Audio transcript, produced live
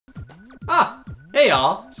Ah, hey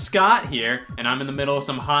y'all, Scott here, and I'm in the middle of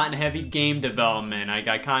some hot and heavy game development. I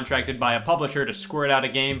got contracted by a publisher to squirt out a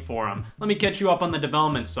game for them. Let me catch you up on the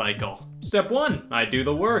development cycle. Step 1, I do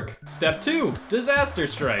the work. Step 2, disaster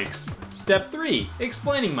strikes. Step 3,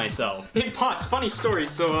 explaining myself. Hey boss, funny story,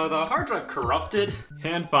 so the hard drive corrupted.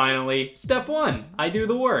 And finally, step 1, I do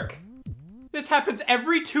the work. This happens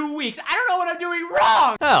every 2 weeks. I don't know what I'm doing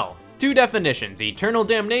wrong! Hell. Two definitions, eternal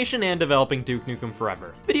damnation and developing Duke Nukem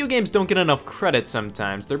Forever. Video games don't get enough credit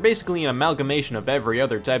sometimes. They're basically an amalgamation of every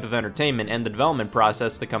other type of entertainment and the development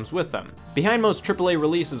process that comes with them. Behind most AAA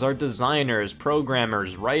releases are designers,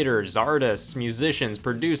 programmers, writers, artists, musicians,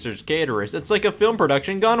 producers, caterers. It's like a film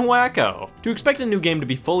production gone wacko. To expect a new game to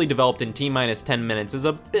be fully developed in T-minus 10 minutes is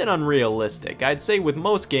a bit unrealistic. I'd say with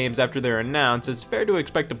most games after they're announced, it's fair to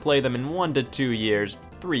expect to play them in 1 to 2 years.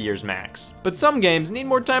 3 years max. But some games need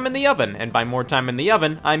more time in the oven, and by more time in the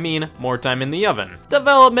oven, I mean more time in the oven.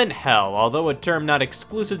 Development hell, although a term not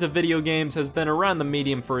exclusive to video games, has been around the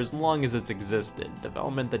medium for as long as it's existed.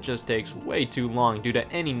 Development that just takes way too long due to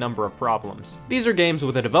any number of problems. These are games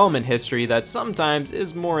with a development history that sometimes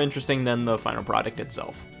is more interesting than the final product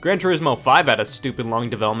itself. Gran Turismo 5 had a stupid long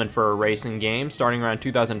development for a racing game, starting around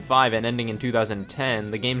 2005 and ending in 2010.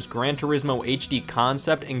 The game's Gran Turismo HD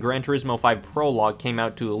concept and Gran Turismo 5 prologue came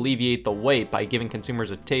out to alleviate the wait by giving consumers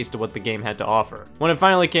a taste of what the game had to offer. When it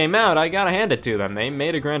finally came out, I gotta hand it to them. They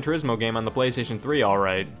made a Gran Turismo game on the PlayStation 3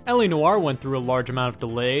 alright. L.A. Noire went through a large amount of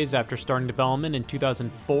delays after starting development in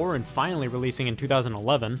 2004 and finally releasing in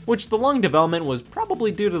 2011. Which the long development was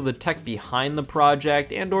probably due to the tech behind the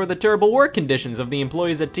project and or the terrible work conditions of the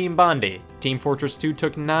employees at Team Bondi. Team Fortress 2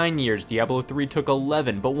 took 9 years, Diablo 3 took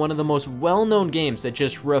 11, but one of the most well-known games that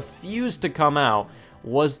just refused to come out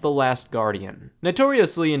was The Last Guardian.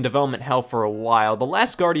 Notoriously in development hell for a while, The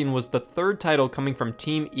Last Guardian was the third title coming from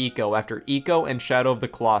Team Ico after Ico and Shadow of the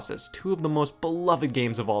Colossus, two of the most beloved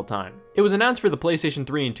games of all time. It was announced for the PlayStation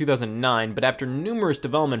 3 in 2009, but after numerous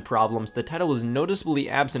development problems, the title was noticeably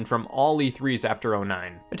absent from all E3s after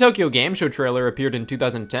 2009. A Tokyo Game Show trailer appeared in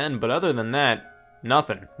 2010, but other than that,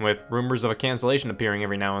 nothing, with rumors of a cancellation appearing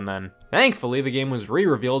every now and then. Thankfully, the game was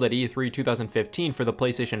re-revealed at E3 2015 for the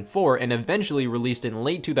PlayStation 4 and eventually released in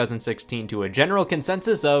late 2016 to a general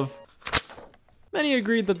consensus of... Many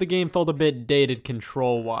agreed that the game felt a bit dated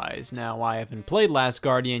control-wise. Now, I haven't played Last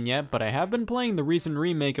Guardian yet, but I have been playing the recent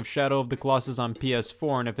remake of Shadow of the Colossus on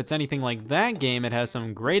PS4, and if it's anything like that game, it has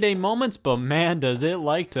some grade A moments, but man, does it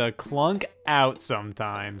like to clunk out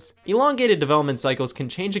sometimes. Elongated development cycles can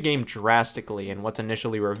change a game drastically, and what's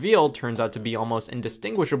initially revealed turns out to be almost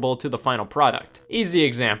indistinguishable to the final product. Easy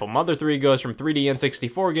example, Mother 3 goes from 3D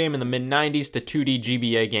N64 game in the mid-90s to 2D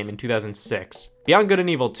GBA game in 2006. Beyond Good and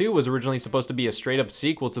Evil 2 was originally supposed to be a straight-up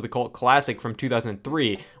sequel to the cult classic from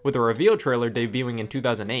 2003, with a reveal trailer debuting in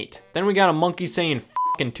 2008. Then we got a monkey saying f***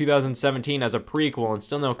 in 2017 as a prequel and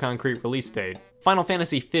still no concrete release date. Final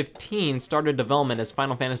Fantasy 15 started development as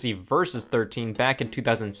Final Fantasy Versus 13 back in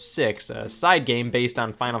 2006, a side game based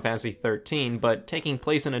on Final Fantasy 13, but taking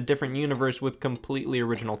place in a different universe with completely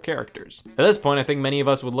original characters. At this point, I think many of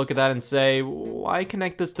us would look at that and say, why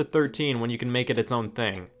connect this to 13 when you can make it its own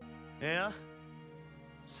thing? Yeah.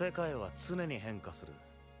 世界は常に変化する。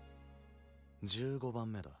15番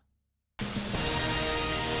目だ。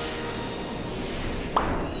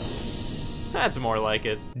That's more like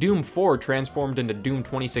it. Doom 4 transformed into Doom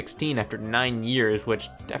 2016 after 9 years, which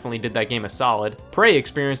definitely did that game a solid. Prey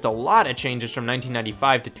experienced a lot of changes from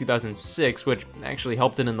 1995 to 2006, which actually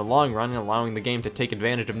helped it in the long run, allowing the game to take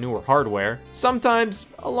advantage of newer hardware. Sometimes,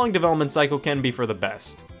 a long development cycle can be for the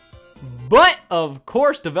best. But, of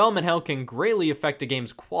course, development hell can greatly affect a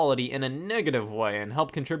game's quality in a negative way and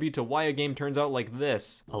help contribute to why a game turns out like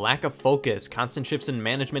this. A lack of focus, constant shifts in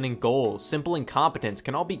management and goals, simple incompetence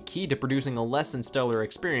can all be key to producing a less than stellar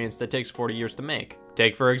experience that takes 40 years to make.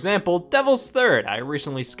 Take, for example, Devil's Third. I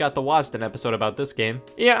recently Scott the Watched an episode about this game.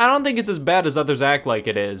 Yeah, I don't think it's as bad as others act like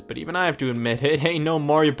it is, but even I have to admit, it ain't no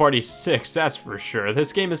Mario Party 6, that's for sure.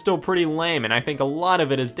 This game is still pretty lame, and I think a lot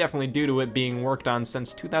of it is definitely due to it being worked on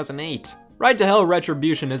since 2008. Ride to Hell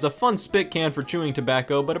Retribution is a fun spit can for chewing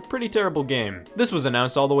tobacco, but a pretty terrible game. This was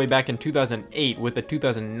announced all the way back in 2008 with a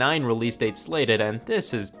 2009 release date slated, and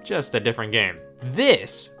this is just a different game.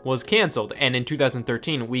 This was canceled, and in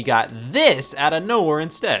 2013 we got this out of nowhere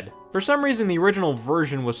instead. For some reason, the original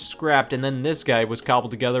version was scrapped, and then this guy was cobbled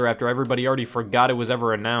together after everybody already forgot it was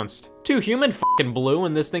ever announced. 2 Human f***ing blew,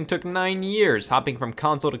 and this thing took 9 years, hopping from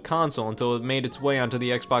console to console until it made its way onto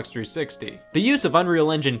the Xbox 360. The use of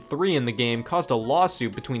Unreal Engine 3 in the game caused a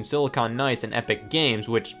lawsuit between Silicon Knights and Epic Games,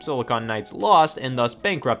 which Silicon Knights lost and thus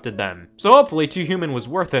bankrupted them. So hopefully 2 Human was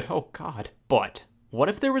worth it, oh god. But What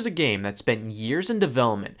if there was a game that spent years in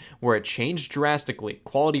development where it changed drastically,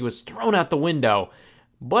 quality was thrown out the window,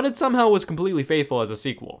 but it somehow was completely faithful as a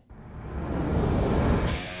sequel?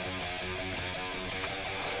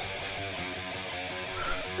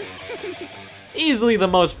 Easily the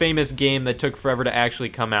most famous game that took forever to actually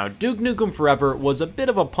come out, Duke Nukem Forever was a bit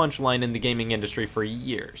of a punchline in the gaming industry for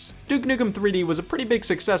years. Duke Nukem 3D was a pretty big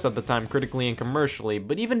success at the time critically and commercially,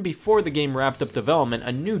 but even before the game wrapped up development,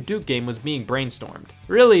 a new Duke game was being brainstormed.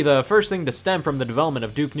 Really, the first thing to stem from the development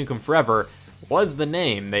of Duke Nukem Forever was the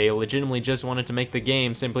name. They legitimately just wanted to make the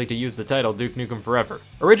game simply to use the title Duke Nukem Forever.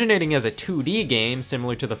 Originating as a 2D game,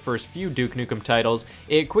 similar to the first few Duke Nukem titles,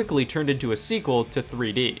 it quickly turned into a sequel to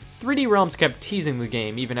 3D. 3D Realms kept teasing the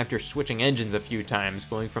game even after switching engines a few times,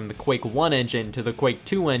 going from the Quake 1 engine to the Quake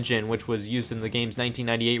 2 engine, which was used in the game's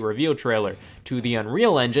 1998 reveal trailer, to the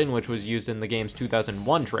Unreal Engine, which was used in the game's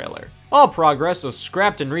 2001 trailer. All progress was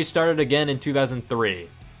scrapped and restarted again in 2003.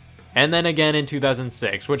 And then again in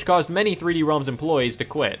 2006, which caused many 3D Realms employees to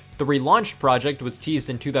quit. The relaunched project was teased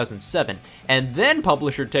in 2007, and then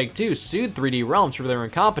publisher Take-Two sued 3D Realms for their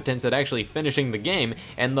incompetence at actually finishing the game,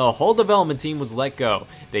 and the whole development team was let go.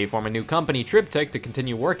 They form a new company, Triptych, to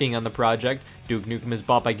continue working on the project. Duke Nukem is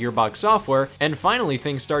bought by Gearbox Software, and finally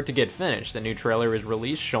things start to get finished. The new trailer is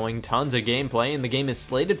released showing tons of gameplay, and the game is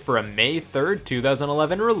slated for a May 3rd,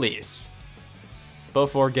 2011 release,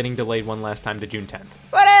 before getting delayed one last time to June 10th.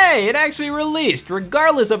 But hey, it actually released!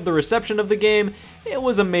 Regardless of the reception of the game, it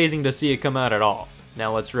was amazing to see it come out at all.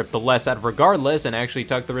 Now let's rip the less out of regardless and actually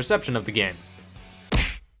talk the reception of the game.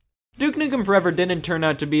 Duke Nukem Forever didn't turn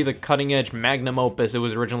out to be the cutting-edge magnum opus it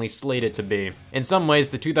was originally slated to be. In some ways,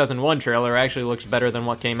 the 2001 trailer actually looks better than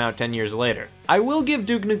what came out 10 years later. I will give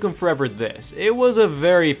Duke Nukem Forever this: it was a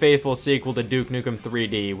very faithful sequel to Duke Nukem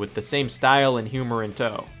 3D, with the same style and humor in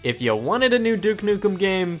tow. If you wanted a new Duke Nukem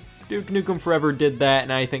game, Duke Nukem Forever did that,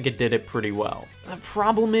 and I think it did it pretty well. The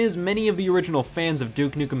problem is, many of the original fans of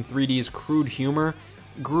Duke Nukem 3D's crude humor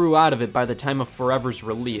grew out of it by the time of Forever's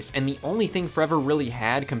release, and the only thing Forever really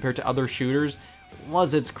had compared to other shooters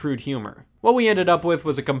was its crude humor. What we ended up with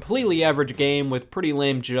was a completely average game with pretty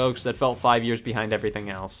lame jokes that felt 5 years behind everything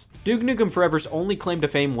else. Duke Nukem Forever's only claim to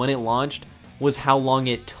fame when it launched was how long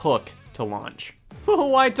it took to launch.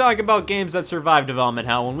 Why talk about games that survive development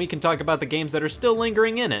hell when we can talk about the games that are still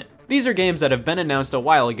lingering in it? These are games that have been announced a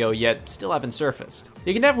while ago yet still haven't surfaced.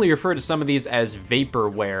 You can definitely refer to some of these as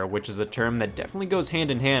vaporware, which is a term that definitely goes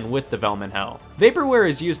hand in hand with development hell. Vaporware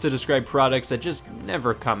is used to describe products that just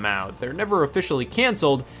never come out. They're never officially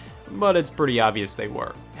canceled, but it's pretty obvious they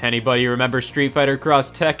were. Anybody remember Street Fighter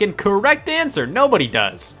Cross Tekken? Correct answer, nobody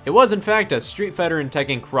does! It was in fact a Street Fighter and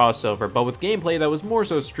Tekken crossover, but with gameplay that was more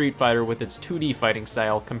so Street Fighter with its 2D fighting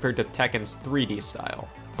style compared to Tekken's 3D style.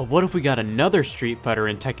 But what if we got another Street Fighter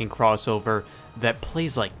and Tekken crossover that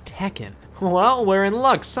plays like Tekken? Well, we're in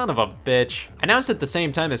luck, son of a bitch. Announced at the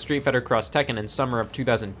same time as Street Fighter Cross Tekken in summer of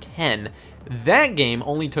 2010, that game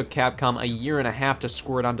only took Capcom a year and a half to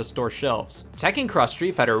squirt onto store shelves. Tekken Cross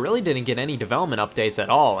Street Fighter really didn't get any development updates at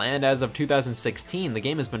all, and as of 2016, the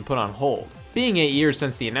game has been put on hold. Being 8 years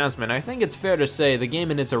since the announcement, I think it's fair to say the game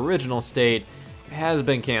in its original state has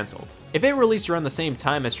been cancelled. If it released around the same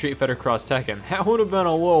time as Street Fighter Cross Tekken, that would have been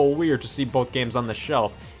a little weird to see both games on the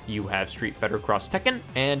shelf. You have Street Fighter Cross Tekken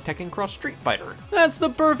and Tekken Cross Street Fighter. That's the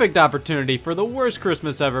perfect opportunity for the worst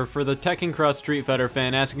Christmas ever for the Tekken Cross Street Fighter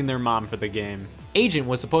fan asking their mom for the game. Agent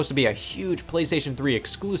was supposed to be a huge PlayStation 3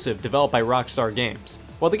 exclusive developed by Rockstar Games.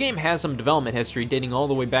 While the game has some development history dating all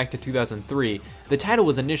the way back to 2003, the title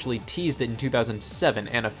was initially teased in 2007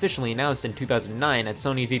 and officially announced in 2009 at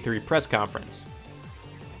Sony's E3 press conference.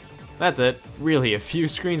 That's it. Really, a few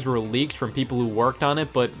screens were leaked from people who worked on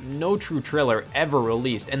it, but no true trailer ever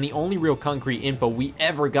released, and the only real concrete info we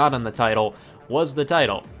ever got on the title was the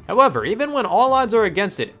title. However, even when all odds are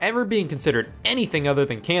against it ever being considered anything other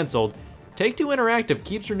than cancelled, Take-Two Interactive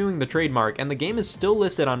keeps renewing the trademark, and the game is still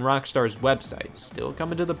listed on Rockstar's website, still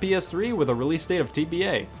coming to the PS3 with a release date of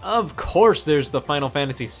TBA. Of course there's the Final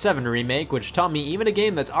Fantasy VII Remake, which taught me even a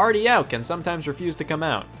game that's already out can sometimes refuse to come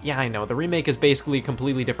out. Yeah, I know, the remake is basically a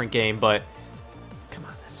completely different game, but come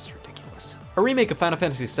on, this is ridiculous. A remake of Final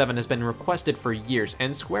Fantasy VII has been requested for years,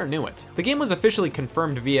 and Square knew it. The game was officially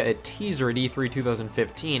confirmed via a teaser at E3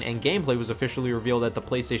 2015, and gameplay was officially revealed at the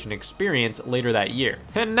PlayStation Experience later that year.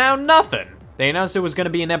 And now nothing! They announced it was going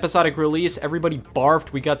to be an episodic release, everybody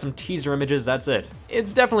barfed, we got some teaser images, that's it.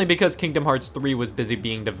 It's definitely because Kingdom Hearts 3 was busy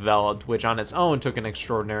being developed, which on its own took an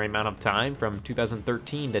extraordinary amount of time, from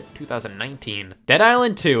 2013 to 2019. Dead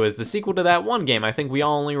Island 2 is the sequel to that one game I think we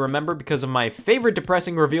all only remember because of my favorite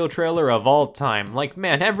depressing reveal trailer of all time. Like,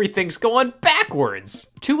 man, everything's going backwards!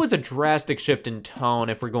 2 was a drastic shift in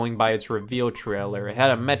tone if we're going by its reveal trailer. It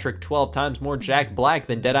had a metric 12 times more Jack Black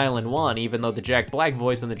than Dead Island 1, even though the Jack Black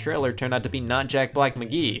voice in the trailer turned out to be not Jack Black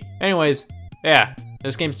McGee. Anyways, yeah,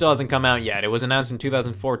 this game still hasn't come out yet. It was announced in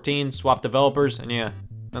 2014, swapped developers, and yeah,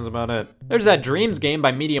 that's about it. There's that Dreams game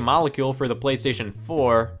by Media Molecule for the PlayStation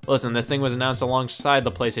 4. Listen, this thing was announced alongside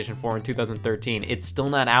the PlayStation 4 in 2013. It's still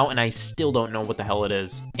not out, and I still don't know what the hell it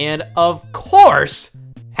is. And of course,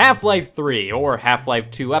 Half-Life 3, or Half-Life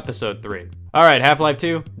 2 Episode 3. Alright, Half-Life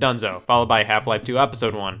 2, donezo, followed by Half-Life 2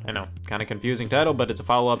 Episode 1. I know, kinda confusing title, but it's a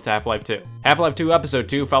follow-up to Half-Life 2. Half-Life 2 Episode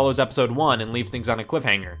 2 follows Episode 1 and leaves things on a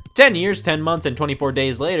cliffhanger. 10 years, 10 months, and 24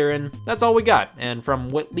 days later, and that's all we got. And from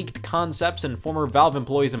what leaked concepts and former Valve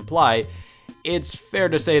employees imply, it's fair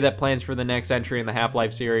to say that plans for the next entry in the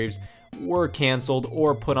Half-Life series were canceled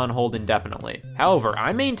or put on hold indefinitely. However,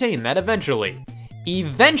 I maintain that eventually,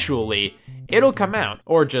 it'll come out,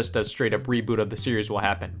 or just a straight up reboot of the series will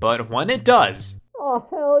happen. But when it does, oh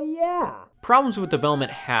hell yeah! Problems with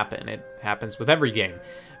development happen. It happens with every game.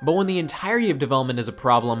 But when the entirety of development is a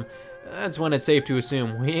problem, that's when it's safe to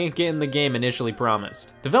assume we ain't getting the game initially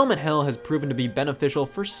promised. Development hell has proven to be beneficial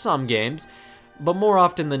for some games, but more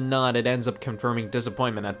often than not, it ends up confirming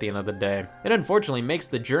disappointment at the end of the day. It unfortunately makes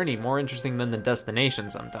the journey more interesting than the destination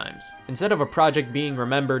sometimes. Instead of a project being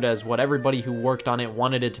remembered as what everybody who worked on it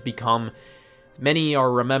wanted it to become, many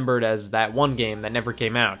are remembered as that one game that never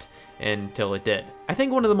came out, until it did. I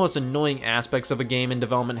think one of the most annoying aspects of a game in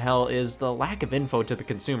development hell is the lack of info to the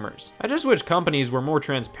consumers. I just wish companies were more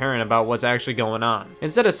transparent about what's actually going on.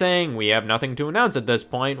 Instead of saying, we have nothing to announce at this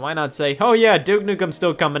point, why not say, oh yeah, Duke Nukem's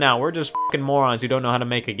still coming out, we're just fucking morons who don't know how to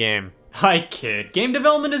make a game. Hi kid, game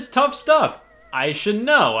development is tough stuff. I should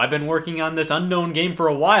know, I've been working on this unknown game for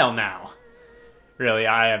a while now. Really,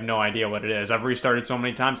 I have no idea what it is. I've restarted so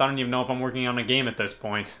many times, I don't even know if I'm working on a game at this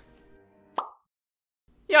point.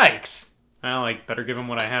 Yikes! Well, better give him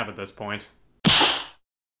what I have at this point.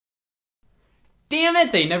 Damn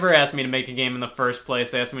it! They never asked me to make a game in the first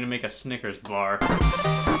place, they asked me to make a Snickers bar.